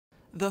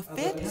The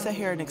 5th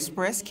Saharan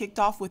Express kicked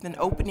off with an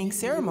opening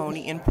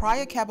ceremony in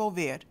Praia, Cabo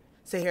Verde.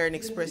 Saharan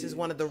Express is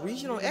one of the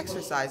regional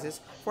exercises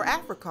for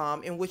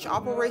Africom in which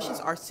operations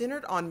are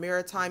centered on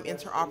maritime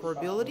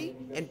interoperability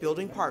and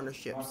building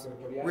partnerships.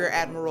 Rear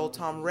Admiral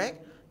Tom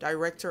Reck,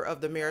 Director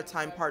of the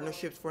Maritime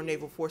Partnerships for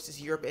Naval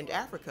Forces Europe and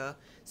Africa,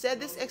 said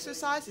this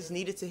exercise is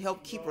needed to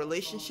help keep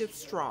relationships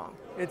strong.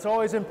 It's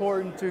always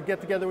important to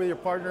get together with your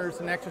partners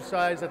and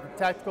exercise at the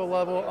tactical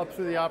level up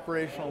through the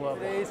operational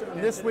level.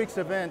 In this week's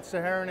event,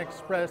 Saharan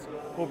Express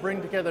will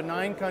bring together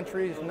 9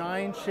 countries,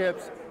 9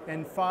 ships,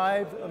 and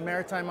 5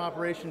 maritime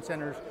operation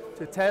centers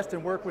to test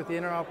and work with the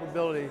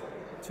interoperability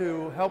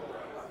to help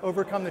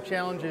overcome the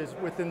challenges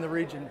within the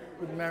region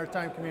with the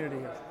maritime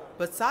community.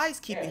 Besides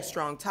keeping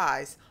strong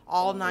ties,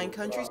 all 9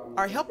 countries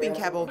are helping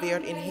Cabo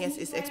Verde enhance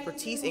its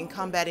expertise in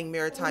combating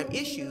maritime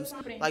issues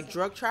like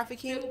drug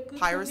trafficking,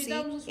 piracy,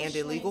 and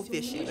illegal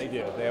fishing. They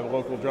do. They have a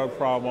local drug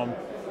problem,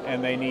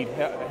 and they need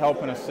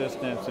help and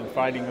assistance in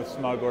fighting the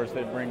smugglers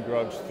that bring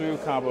drugs through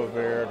Cabo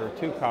Verde or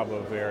to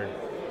Cabo Verde.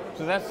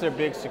 So that's their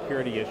big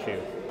security issue.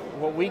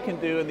 What we can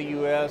do in the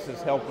U.S.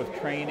 is help with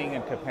training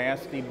and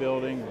capacity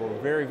building. We're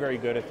very, very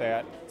good at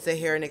that.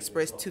 Saharan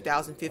Express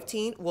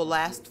 2015 will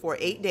last for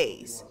 8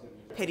 days.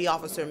 Petty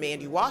Officer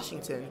Mandy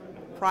Washington,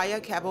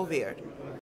 Praia, Cabo Verde.